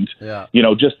and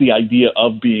just the idea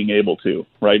of being able to,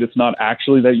 right? It's not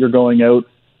actually that you're going out,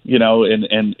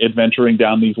 and adventuring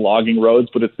down these logging roads,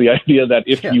 but it's the idea that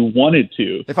if you wanted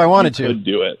to, if I wanted to, could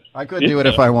do it. I could do it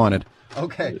if I wanted.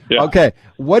 Okay. Yeah. Okay.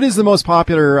 What is the most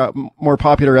popular, more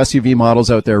popular SUV models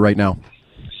out there right now?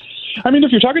 I mean,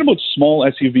 if you're talking about small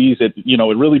SUVs, it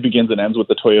really begins and ends with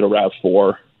the Toyota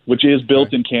RAV4, which is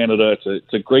built in Canada.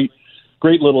 It's a great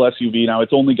little SUV. Now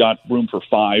it's only got room for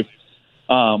 5.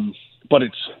 But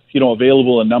it's,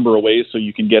 available a number of ways. So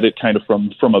you can get it kind of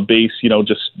from a base,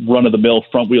 just run-of-the-mill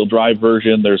front-wheel drive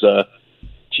version. There's a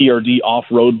TRD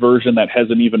off-road version that has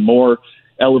an even more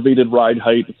elevated ride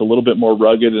height. It's a little bit more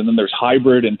rugged. And then there's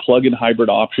hybrid and plug-in hybrid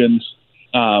options.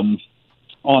 On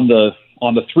the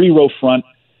 3-row front,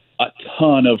 a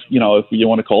ton of, if you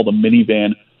want to call them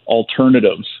minivan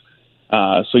alternatives.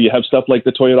 So you have stuff like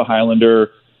the Toyota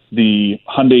Highlander, the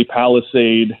Hyundai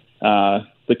Palisade,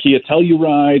 the Kia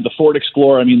Telluride, the Ford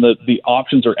Explorer. I mean, the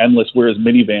options are endless, whereas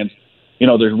minivans,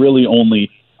 there's really only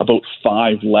about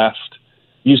 5 left.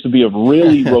 Used to be a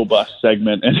really robust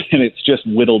segment, and it's just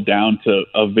whittled down to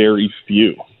a very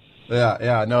few.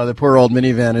 Yeah. No, the poor old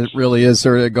minivan, it really is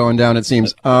sort of going down, it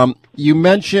seems. You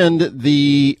mentioned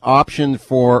the option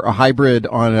for a hybrid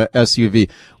on a SUV.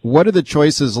 What are the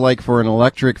choices like for an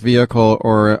electric vehicle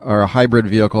or a hybrid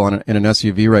vehicle in an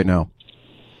SUV right now?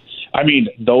 I mean,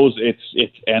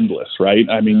 it's endless, right?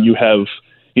 I mean, you have,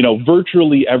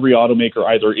 virtually every automaker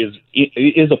either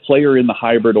is a player in the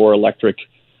hybrid or electric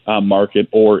market,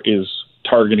 or is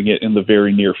targeting it in the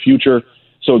very near future.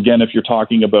 So again, if you're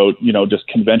talking about, just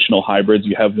conventional hybrids,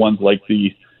 you have ones like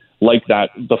the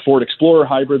Ford Explorer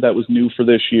hybrid that was new for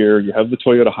this year. You have the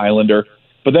Toyota Highlander,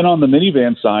 but then on the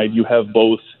minivan side, you have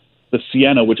both the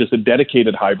Sienna, which is a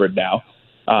dedicated hybrid now,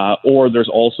 or there's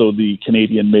also the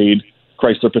Canadian-made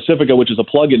Chrysler Pacifica, which is a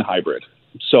plug-in hybrid.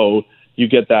 So you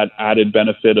get that added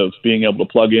benefit of being able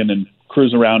to plug in and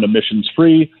cruise around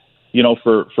emissions-free,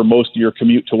 for most of your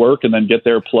commute to work, and then get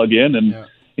there, plug in, and,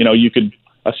 you could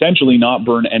essentially not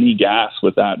burn any gas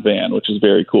with that van, which is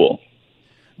very cool.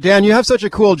 Dan, you have such a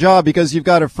cool job because you've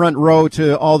got a front row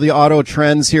to all the auto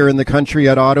trends here in the country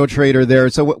at Auto Trader there.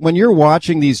 So when you're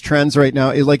watching these trends right now,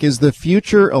 is the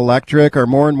future electric? Are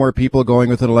more and more people going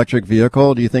with an electric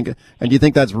vehicle? Do you think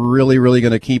that's really, really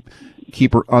going to keep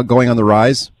going on the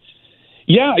rise?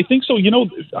 Yeah, I think so.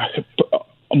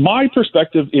 My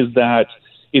perspective is that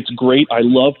it's great. I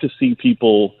love to see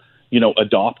people,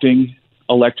 adopting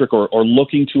electric or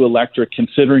looking to electric,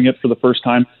 considering it for the first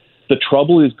time. The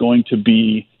trouble is going to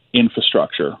be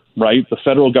infrastructure, right? The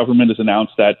federal government has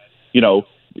announced that,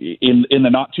 in the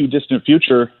not too distant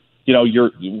future,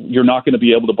 you're not going to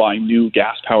be able to buy new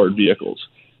gas-powered vehicles,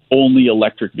 only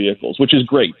electric vehicles, which is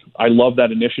great. I love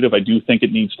that initiative. I do think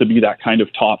it needs to be that kind of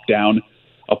top-down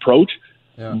approach,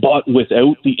 but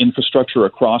without the infrastructure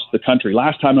across the country.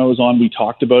 Last time I was on, we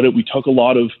talked about it. We took a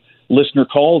lot of listener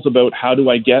calls about how do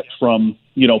I get from,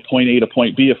 point A to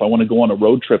point B if I want to go on a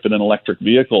road trip in an electric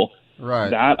vehicle. Right.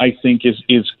 That, I think,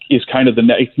 is kind of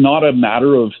it's not a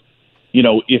matter of,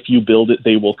 if you build it,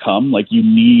 they will come. Like, you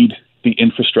need the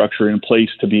infrastructure in place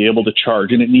to be able to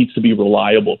charge, and it needs to be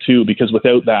reliable too, because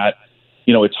without that,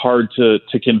 it's hard to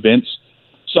convince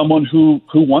someone who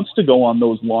wants to go on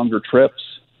those longer trips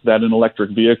that an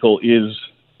electric vehicle is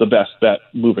the best bet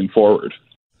moving forward.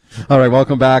 All right,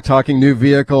 welcome back. Talking new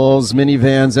vehicles,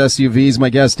 minivans, SUVs. My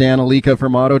guest, Dan Alika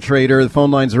from Auto Trader. The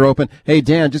phone lines are open. Hey,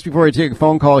 Dan, just before I take a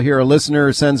phone call here, a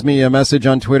listener sends me a message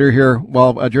on Twitter here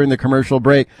during the commercial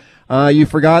break. You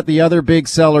forgot the other big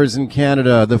sellers in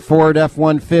Canada, the Ford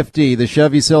F-150, the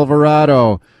Chevy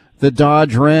Silverado, the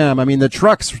Dodge Ram. I mean, the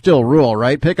trucks still rule,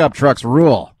 right? Pickup trucks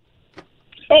rule.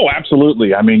 Oh,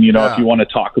 absolutely. I mean, if you want to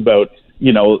talk about,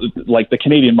 like the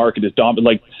Canadian market is dominant,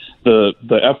 like the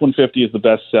F-150 is the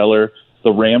best seller.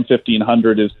 The Ram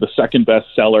 1500 is the second best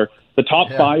seller. The top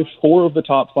 4 of the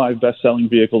top 5 best-selling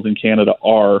vehicles in Canada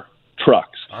are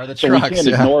trucks. So we can't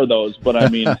ignore those. But I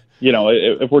mean,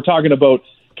 if we're talking about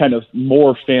kind of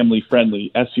more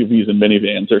family-friendly SUVs and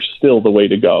minivans, are still the way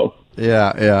to go.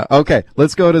 Yeah. Okay,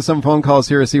 let's go to some phone calls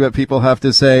here and see what people have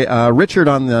to say. Richard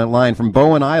on the line from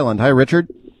Bowen Island. Hi, Richard.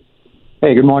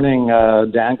 Hey, good morning,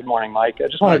 Dan. Good morning, Mike. I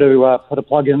just wanted to put a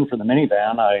plug in for the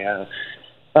minivan.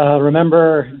 I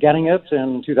remember getting it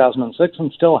in 2006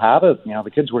 and still have it.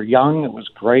 The kids were young. It was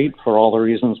great for all the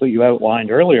reasons that you outlined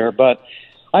earlier, but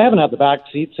I haven't had the back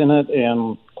seats in it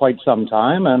in quite some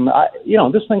time. And,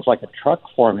 this thing's like a truck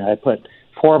for me. I put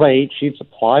 4x8 sheets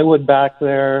of plywood back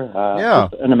there.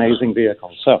 Just an amazing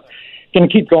vehicle. So going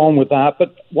to keep going with that.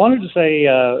 But wanted to say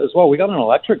as well, we got an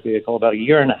electric vehicle about a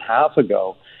year and a half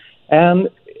ago. And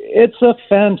it's a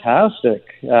fantastic,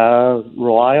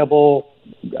 reliable,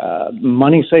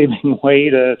 money-saving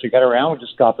way to get around. We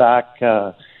just got back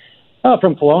from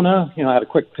Kelowna. I had a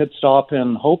quick pit stop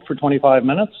in Hope for 25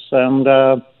 minutes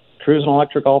and cruising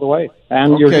electric all the way.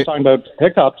 And you're just talking about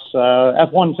pickups.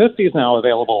 F-150 is now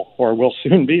available, or will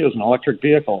soon be, as an electric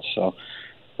vehicle. So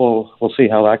we'll see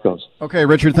how that goes. Okay,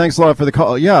 Richard, thanks a lot for the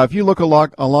call. Yeah, if you look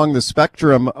along the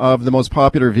spectrum of the most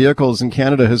popular vehicles in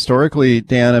Canada historically,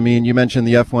 Dan, I mean, you mentioned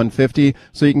the F-150,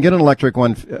 so you can get an electric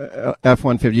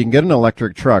F-150, you can get an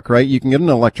electric truck, right? You can get an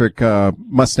electric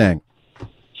Mustang.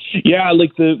 Yeah,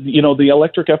 like the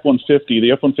electric F-150,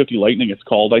 the F-150 Lightning it's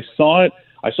called. I saw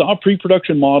a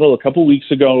pre-production model a couple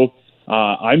weeks ago.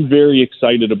 I'm very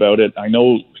excited about it. I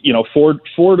know, Ford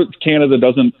Canada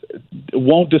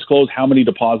won't disclose how many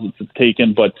deposits it's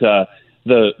taken, but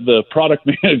the product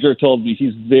manager told me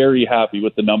he's very happy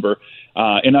with the number,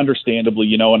 and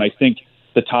understandably, and I think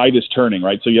the tide is turning,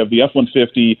 right? So you have the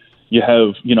F-150, you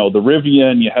have, the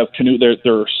Rivian, you have Canoo.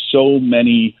 There are so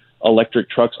many electric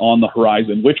trucks on the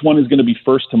horizon. Which one is going to be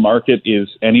first to market is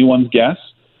anyone's guess.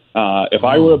 If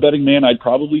I were a betting man, I'd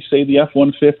probably say the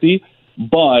F-150,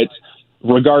 but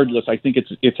regardless, I think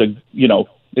it's a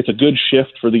good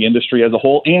shift for the industry as a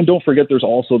whole. And don't forget, there's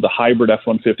also the hybrid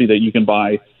F-150 that you can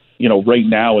buy, right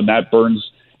now, and that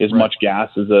burns as much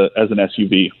gas as an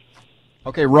SUV.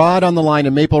 Okay, Rod on the line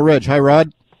in Maple Ridge. Hi,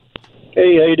 Rod.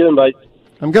 Hey, how you doing, bud?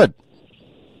 I'm good.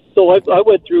 So I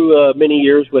went through many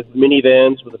years with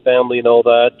minivans with the family and all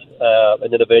that, and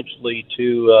then eventually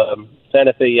to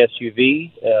Santa Fe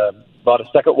SUV. Bought a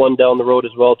second one down the road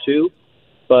as well too,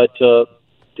 but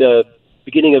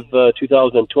beginning of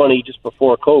 2020, just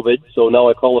before COVID, so now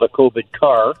I call it a COVID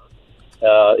car,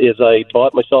 is I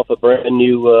bought myself a brand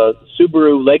new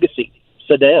Subaru Legacy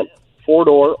sedan,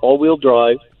 4-door, all-wheel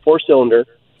drive, 4-cylinder,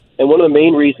 and one of the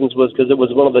main reasons was because it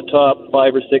was one of the top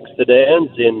 5 or 6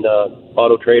 sedans in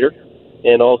Auto Trader,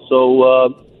 and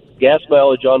also gas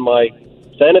mileage on my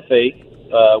Santa Fe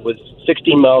was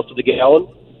 16 miles to the gallon,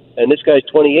 and this guy's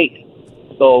 28.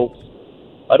 So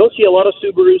I don't see a lot of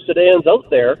Subaru sedans out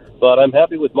there, but I'm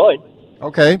happy with mine.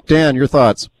 Okay. Dan, your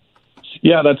thoughts?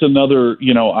 Yeah, that's another,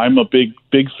 I'm a big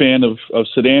fan of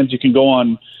sedans. You can go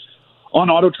on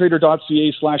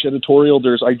autotrader.ca/editorial.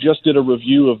 I just did a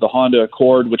review of the Honda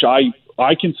Accord, which I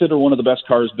consider one of the best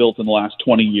cars built in the last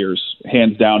 20 years,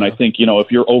 hands down. I think,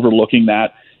 if you're overlooking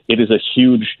that, it is a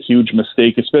huge, huge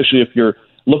mistake, especially if you're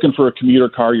looking for a commuter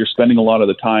car, you're spending a lot of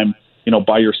the time,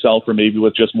 by yourself or maybe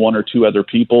with just 1 or 2 other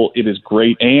people. It is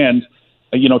great. And,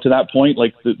 to that point,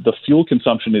 like the fuel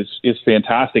consumption is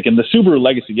fantastic. And the Subaru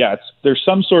Legacy, there's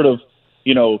some sort of,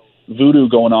 voodoo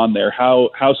going on there. How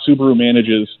Subaru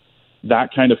manages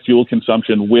that kind of fuel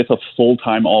consumption with a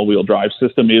full-time all-wheel drive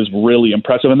system is really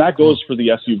impressive. And that goes for the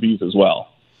SUVs as well.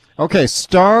 Okay,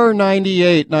 star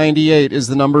 9898 is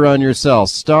the number on your cell.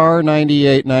 Star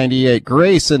 9898.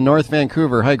 Grace in North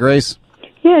Vancouver. Hi, Grace.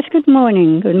 Yes, good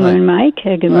morning. Good morning, Mike.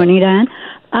 Good morning, Dan.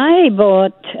 I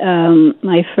bought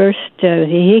my first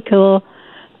vehicle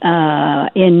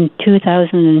in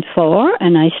 2004,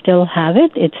 and I still have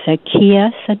it. It's a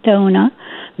Kia Sedona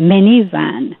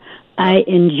minivan. I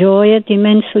enjoy it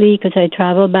immensely because I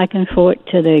travel back and forth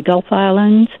to the Gulf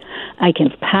Islands. I can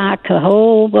pack a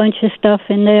whole bunch of stuff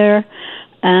in there,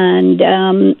 and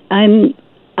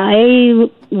I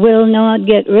will not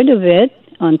get rid of it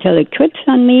until it quits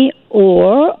on me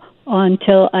or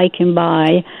until I can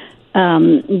buy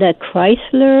the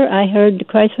Chrysler. I heard the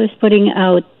Chrysler's putting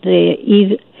out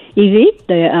the EV,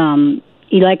 the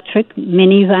electric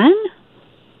minivan.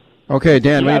 Okay,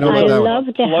 Dan, what do you know about that one? I love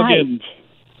the height.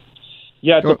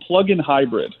 Yeah, it's a plug-in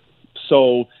hybrid.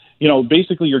 So,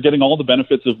 basically you're getting all the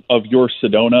benefits of your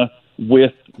Sedona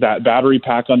with that battery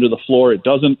pack under the floor. It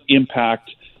doesn't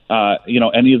impact,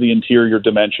 any of the interior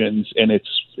dimensions, and it's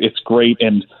great.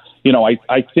 And, I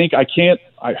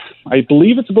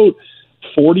believe it's about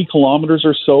 40 kilometers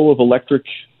or so of electric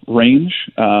range,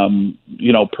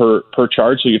 per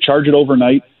charge. So you charge it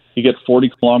overnight, you get 40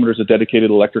 kilometers of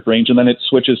dedicated electric range, and then it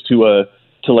switches to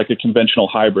like a conventional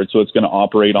hybrid. So it's going to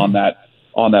operate on that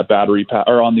battery pack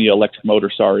or on the electric motor,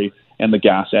 and the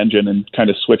gas engine, and kind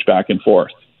of switch back and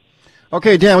forth.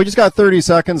 Okay, Dan, we just got 30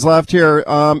 seconds left here.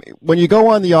 When you go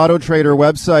on the Auto Trader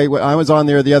website, I was on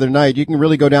there the other night, you can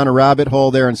really go down a rabbit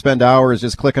hole there and spend hours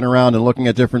just clicking around and looking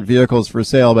at different vehicles for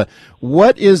sale. But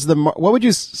how would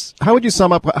you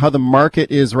sum up how the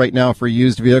market is right now for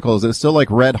used vehicles? Is it still like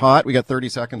red hot? We got 30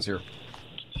 seconds here.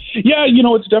 Yeah,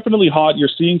 it's definitely hot. You're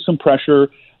seeing some pressure,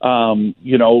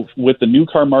 with the new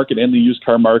car market and the used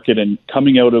car market, and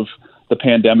coming out of the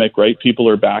pandemic, right? People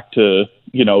are back to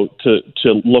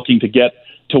looking to get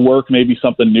to work, maybe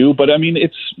something new. But I mean,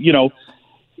 it's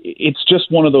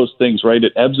just one of those things, right?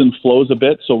 It ebbs and flows a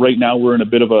bit. So right now we're in a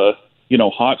bit of a,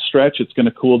 hot stretch. It's going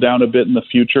to cool down a bit in the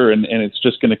future, and it's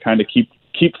just going to kind of keep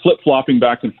flip-flopping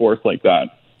back and forth like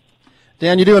that.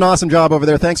 Dan, you do an awesome job over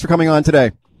there. Thanks for coming on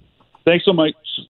today. Thanks so much.